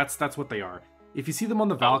indents. That's what they are. If you see them on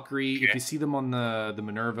the Valkyrie, if you see them on the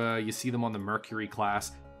Minerva, you see them on the Mercury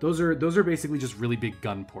class, those are basically just really big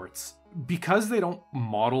gun ports. Because they don't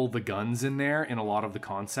model the guns in there in a lot of the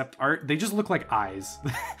concept art, they just look like eyes.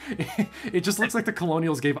 It just looks like the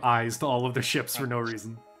Colonials gave eyes to all of their ships for no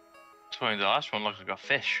reason. The last one looks like a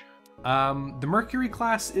fish. The Mercury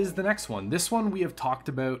class is the next one. This one we have talked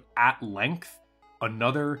about at length.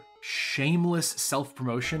 Another shameless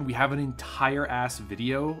self-promotion. We have an entire ass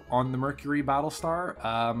video on the Mercury Battlestar.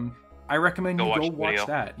 I recommend you go watch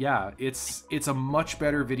that. Yeah, it's a much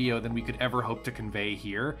better video than we could ever hope to convey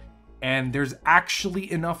here. And there's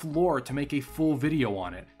actually enough lore to make a full video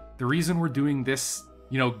on it. The reason we're doing this,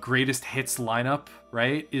 greatest hits lineup,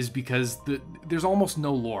 right, is because there's almost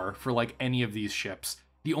no lore for like any of these ships.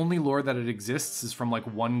 The only lore that it exists is from like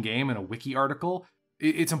one game and a wiki article.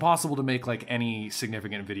 It's impossible to make like any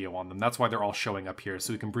significant video on them. That's why they're all showing up here,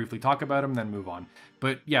 so we can briefly talk about them, then move on.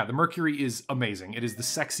 But yeah, the Mercury is amazing. It is the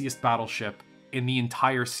sexiest battleship in the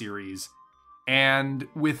entire series. And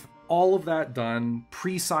with all of that done,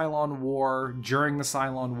 pre-Cylon War, during the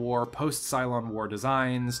Cylon War, post-Cylon War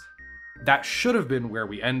designs, that should have been where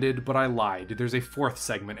we ended, but I lied. There's a fourth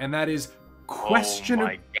segment, and that is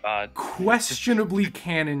questionably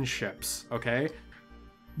canon ships, okay?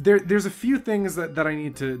 There's a few things that I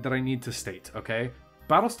need to state, okay?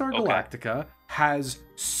 Battlestar Galactica has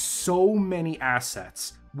so many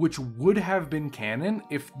assets which would have been canon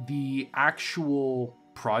if the actual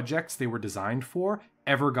projects they were designed for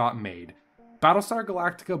ever got made. Battlestar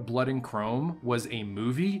Galactica Blood and Chrome was a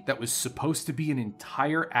movie that was supposed to be an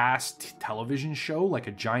entire ass television show, like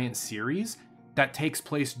a giant series, that takes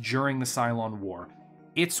place during the Cylon War.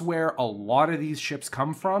 It's where a lot of these ships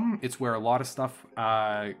come from. It's where a lot of stuff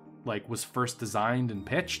was first designed and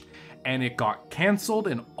pitched, and it got canceled,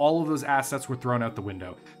 and all of those assets were thrown out the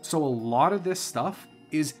window. So a lot of this stuff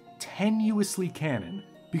is tenuously canon,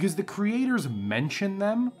 because the creators mention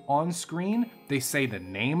them on screen. They say the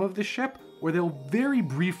name of the ship, or they'll very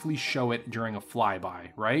briefly show it during a flyby,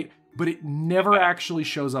 right? But it never actually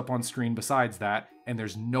shows up on screen besides that, and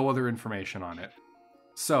there's no other information on it.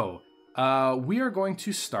 So, we are going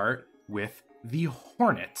to start with the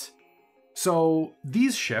Hornet. So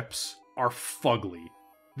these ships are fugly.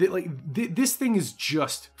 This thing is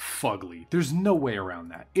just fugly. There's no way around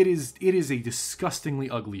that. It is a disgustingly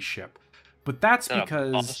ugly ship. But that's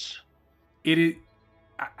because it is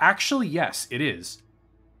actually, yes, it is.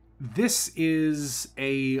 This is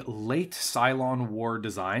a late Cylon War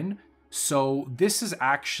design. So this is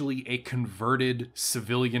actually a converted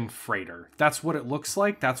civilian freighter. That's what it looks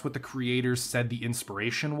like. That's what the creators said the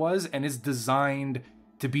inspiration was, and is designed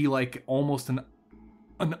to be like almost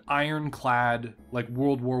an ironclad, like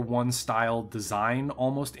World War I style design,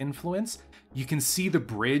 almost influence. You can see the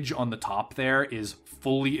bridge on the top there is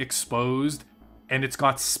fully exposed, and it's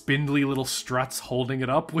got spindly little struts holding it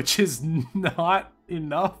up, which is not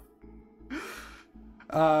enough.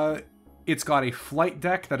 It's got a flight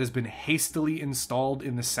deck that has been hastily installed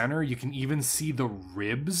in the center. You can even see the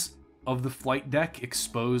ribs of the flight deck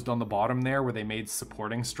exposed on the bottom there, where they made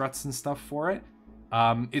supporting struts and stuff for it.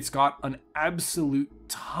 It's got an absolute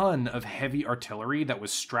ton of heavy artillery that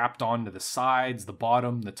was strapped onto the sides, the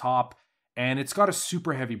bottom, the top, and it's got a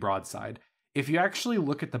super heavy broadside. If you actually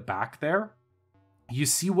look at the back there, you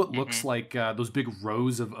see what looks like those big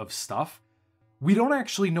rows of stuff. We don't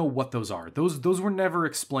actually know what those are. Those were never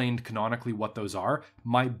explained canonically what those are.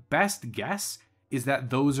 My best guess is that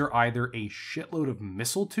those are either a shitload of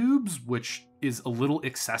missile tubes, which is a little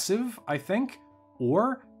excessive, I think,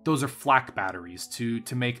 or those are flak batteries to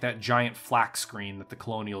make that giant flak screen that the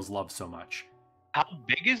Colonials love so much. How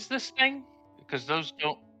big is this thing? Because those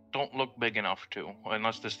don't look big enough to,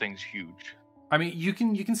 unless this thing's huge. I mean, you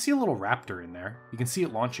can see a little Raptor in there. You can see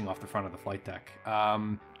it launching off the front of the flight deck.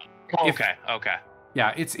 Okay.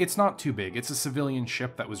 Yeah, it's not too big. It's a civilian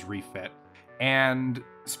ship that was refit. And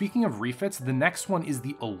speaking of refits, the next one is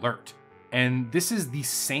the Alert. And this is the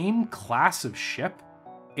same class of ship,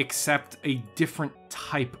 except a different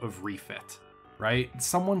type of refit, right?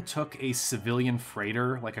 Someone took a civilian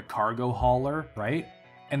freighter, like a cargo hauler, right?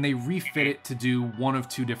 And they refit it to do one of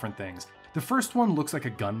two different things. The first one looks like a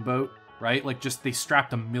gunboat, right? Like just they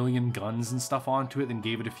strapped 1 million guns and stuff onto it and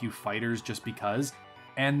gave it a few fighters just because.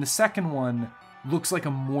 And the second one looks like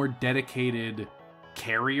a more dedicated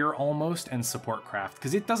carrier almost and support craft,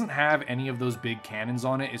 because it doesn't have any of those big cannons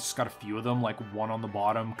on it. It's just got a few of them, like one on the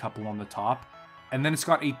bottom, couple on the top. And then it's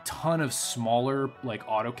got a ton of smaller, like,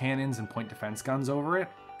 autocannons and point defense guns over it.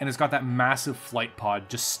 And it's got that massive flight pod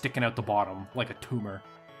just sticking out the bottom, like a tumor.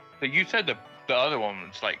 But you said the other one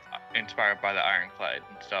was, like, inspired by the Ironclad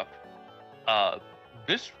and stuff.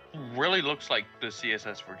 This really looks like the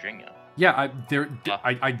CSS Virginia. Yeah,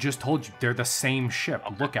 I just told you, they're the same ship.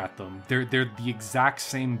 Okay. Look at them. They're the exact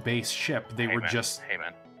same base ship. Hey, man. Hey,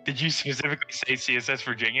 man. Did you specifically say CSS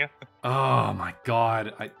Virginia? Oh, my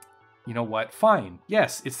God. You know what? Fine.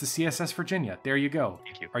 Yes, it's the CSS Virginia. There you go.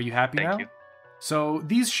 Thank you. Are you happy now? Thank you. So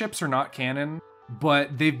these ships are not canon,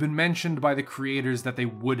 but they've been mentioned by the creators that they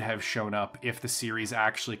would have shown up if the series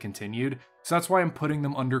actually continued. So that's why I'm putting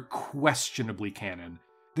them under questionably canon.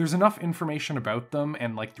 There's enough information about them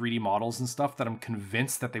and like 3D models and stuff that I'm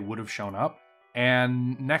convinced that they would have shown up.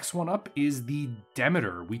 And next one up is the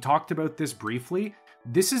Demeter. We talked about this briefly.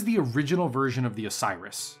 This is the original version of the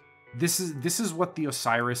Osiris. This is what the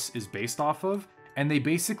Osiris is based off of, and they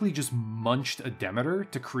basically just munched a Demeter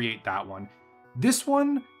to create that one. This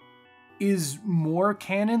one is more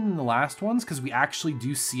canon than the last ones because we actually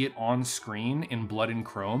do see it on screen in blood and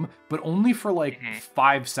chrome, but only for like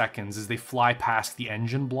 5 seconds as they fly past the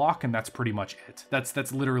engine block, and that's pretty much it.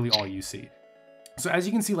 That's literally all you see. So as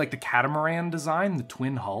you can see, like the catamaran design, the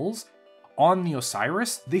twin hulls, on the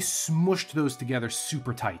Osiris, they smushed those together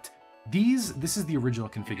super tight. This is the original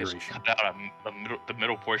configuration. Just cut out the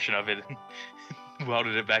middle portion of it and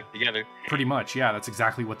welded it back together. Pretty much, yeah, that's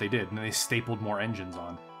exactly what they did, and they stapled more engines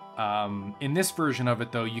on. In this version of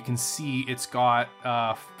it, though, you can see it's got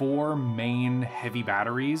 4 main heavy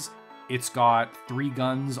batteries. It's got 3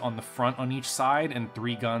 guns on the front on each side and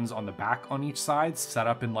 3 guns on the back on each side, set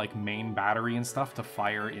up in like main battery and stuff to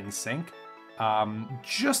fire in sync.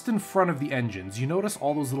 Just in front of the engines, you notice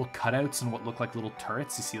all those little cutouts and what look like little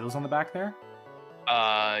turrets? You see those on the back there?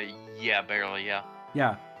 Yeah, barely, yeah.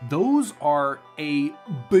 Yeah, those are a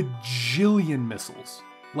bajillion missiles.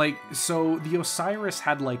 Like, so the Osiris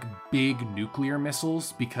had like big nuclear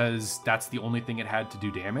missiles because that's the only thing it had to do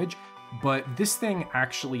damage. But this thing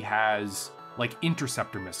actually has like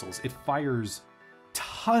interceptor missiles. It fires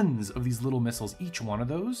tons of these little missiles. Each one of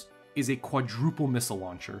those is a quadruple missile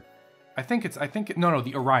launcher.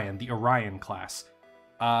 The Orion class.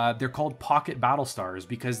 They're called pocket Battlestars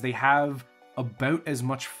because they have about as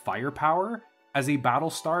much firepower as a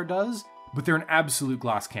Battlestar does, but they're an absolute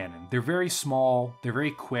glass cannon. They're very small, they're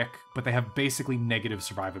very quick, but they have basically negative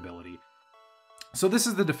survivability. So this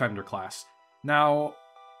is the Defender class. Now,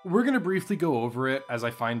 we're going to briefly go over it as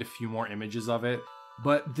I find a few more images of it,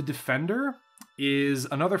 but the Defender is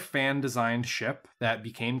another fan-designed ship that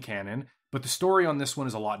became canon, but the story on this one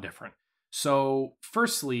is a lot different. So,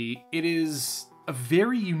 firstly, it is a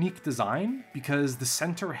very unique design because the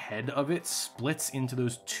center head of it splits into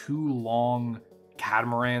those 2 long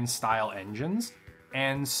catamaran-style engines,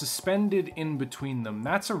 and suspended in between them,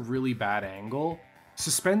 that's a really bad angle.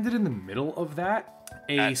 Suspended in the middle of that,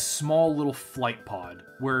 a small little flight pod,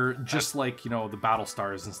 where just like, you know, the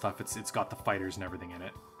Battlestars and stuff, it's got the fighters and everything in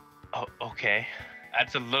it. Oh, okay.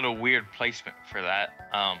 That's a little weird placement for that.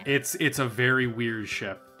 It's a very weird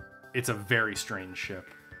ship. It's a very strange ship.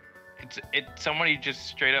 Somebody just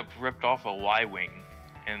straight up ripped off a Y-wing,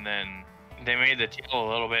 and then they made the tail a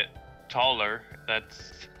little bit taller. And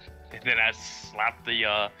then I slapped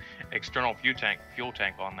the external fuel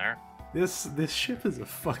tank on there. This ship is a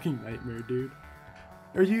fucking nightmare, dude.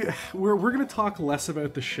 We're gonna talk less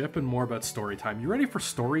about the ship and more about story time. You ready for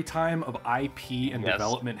story time of IP and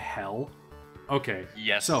development hell? Okay.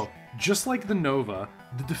 Yes. So, just like the Nova,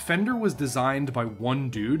 the Defender was designed by one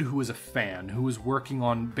dude who was a fan, who was working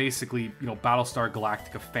on basically, you know, Battlestar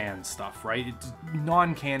Galactica fan stuff, right? It's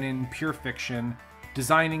non-canon, pure fiction,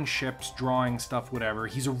 designing ships, drawing stuff, whatever.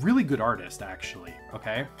 He's a really good artist, actually,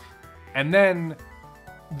 okay? And then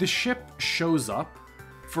the ship shows up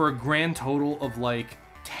for a grand total of like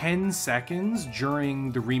 10 seconds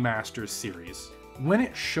during the Remasters series. When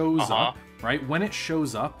it shows up, right? When it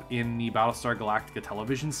shows up in the Battlestar Galactica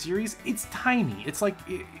television series, it's tiny. It's like,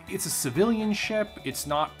 it's a civilian ship. It's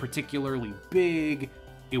not particularly big.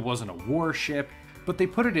 It wasn't a warship, but they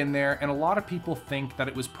put it in there, and a lot of people think that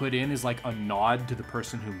it was put in as like a nod to the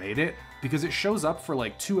person who made it, because it shows up for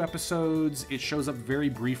like 2 episodes. It shows up very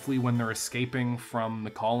briefly when they're escaping from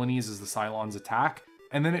the colonies as the Cylons attack,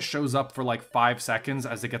 and then it shows up for like 5 seconds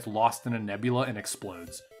as it gets lost in a nebula and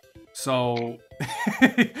explodes. So,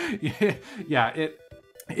 yeah,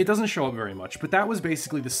 it doesn't show up very much, but that was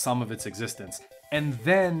basically the sum of its existence. And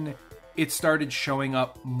then it started showing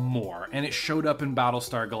up more, and it showed up in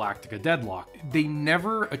Battlestar Galactica Deadlock. They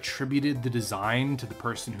never attributed the design to the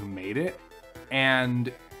person who made it,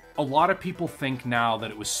 and a lot of people think now that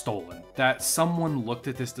it was stolen, that someone looked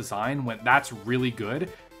at this design, went, that's really good,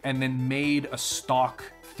 and then made a stock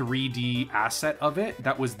 3D asset of it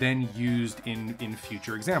that was then used in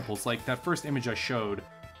future examples. Like that first image I showed,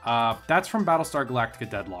 that's from Battlestar Galactica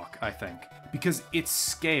Deadlock, I think, because its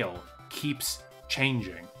scale keeps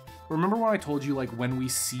changing. Remember when I told you, like, when we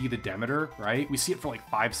see the Demeter, right? We see it for like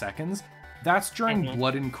 5 seconds. That's during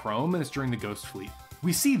Blood and Chrome, and it's during the Ghost Fleet.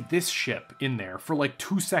 We see this ship in there for like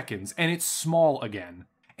 2 seconds, and it's small again.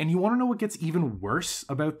 And you want to know what gets even worse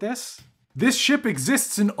about this? This ship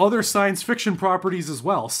exists in other science fiction properties as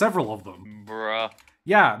well, several of them. Bruh.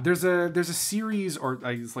 Yeah, there's a series, or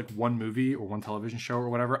it's like one movie or one television show or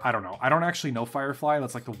whatever. I don't know. I don't actually know Firefly.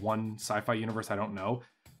 That's like the one sci-fi universe I don't know.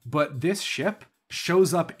 But this ship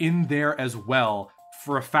shows up in there as well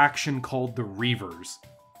for a faction called the Reavers.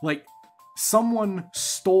 Like, someone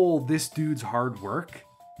stole this dude's hard work.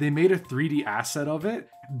 They made a 3D asset of it,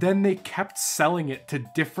 Then they kept selling it to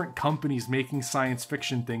different companies making science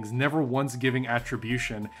fiction things, never once giving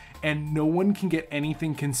attribution, and no one can get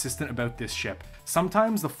anything consistent about this ship.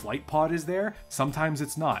 Sometimes the flight pod is there, sometimes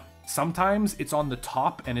it's not. Sometimes it's on the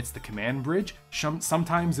top and it's the command bridge,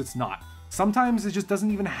 sometimes it's not. Sometimes it just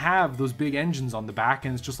doesn't even have those big engines on the back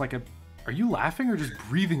and it's just like a... Are you laughing or just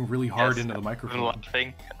breathing really hard into the microphone?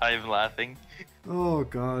 I'm laughing. Oh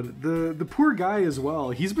god, the poor guy as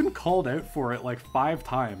well. He's been called out for it like 5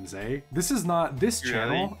 times, eh? This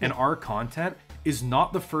channel and our content is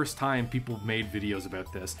not the first time people have made videos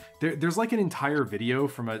about this. There's like an entire video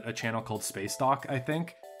from a channel called Space Doc, I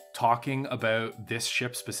think, talking about this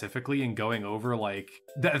ship specifically and going over like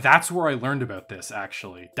that's where I learned about this.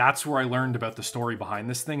 Actually, that's where I learned about the story behind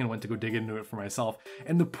this thing and went to go dig into it for myself.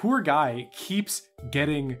 And the poor guy keeps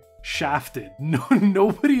getting shafted.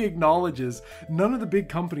 Nobody acknowledges, none of the big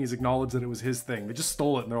companies acknowledge that it was his thing. They just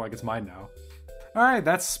stole it and they're like, it's mine now. All right,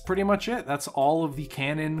 that's pretty much it. That's all of the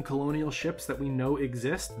canon colonial ships that we know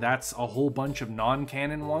exist. That's a whole bunch of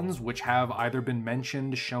non-canon ones which have either been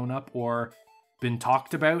mentioned, shown up, or been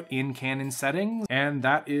talked about in canon settings, and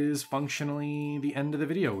that is functionally the end of the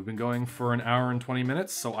video. We've been going for an hour and 20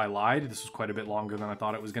 minutes, so I lied. This was quite a bit longer than I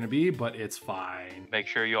thought it was going to be, but it's fine. Make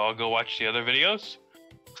sure you all go watch the other videos.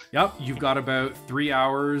 Yep, you've got about 3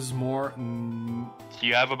 hours more.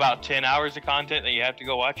 You have about 10 hours of content that you have to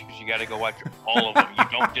go watch because you got to go watch all of them. You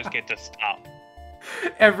don't just get to stop.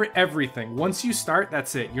 Everything. Once you start,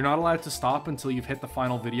 that's it. You're not allowed to stop until you've hit the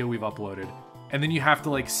final video we've uploaded. And then you have to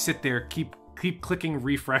like sit there, keep clicking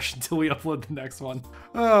refresh until we upload the next one.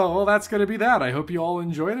 Oh, well, that's gonna be that. I hope you all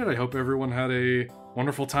enjoyed it. I hope everyone had a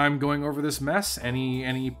wonderful time going over this mess.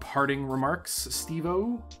 Any parting remarks,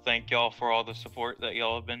 Steve-O? Thank y'all for all the support that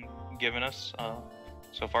y'all have been giving us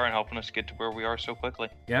so far and helping us get to where we are so quickly.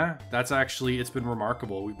 Yeah, it's been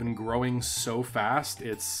remarkable. We've been growing so fast.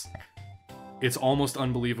 It's almost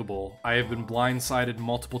unbelievable. I have been blindsided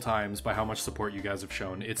multiple times by how much support you guys have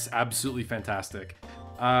shown. It's absolutely fantastic.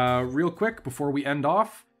 Real quick, before we end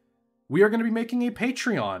off, we are going to be making a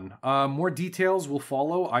Patreon. More details will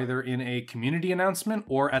follow either in a community announcement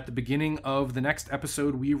or at the beginning of the next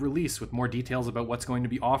episode we release with more details about what's going to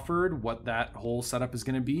be offered, what that whole setup is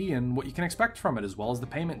going to be, and what you can expect from it, as well as the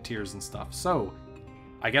payment tiers and stuff. So,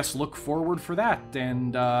 I guess look forward for that.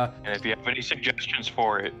 And if you have any suggestions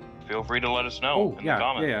for it, feel free to let us know in the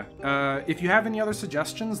comments. If you have any other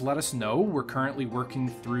suggestions, let us know. We're currently working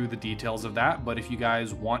through the details of that, but if you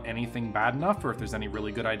guys want anything bad enough, or if there's any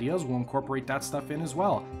really good ideas, we'll incorporate that stuff in as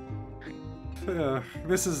well.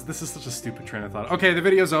 This is such a stupid train of thought. Okay, the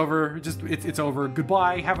video's over. It's over.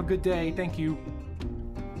 Goodbye. Have a good day. Thank you.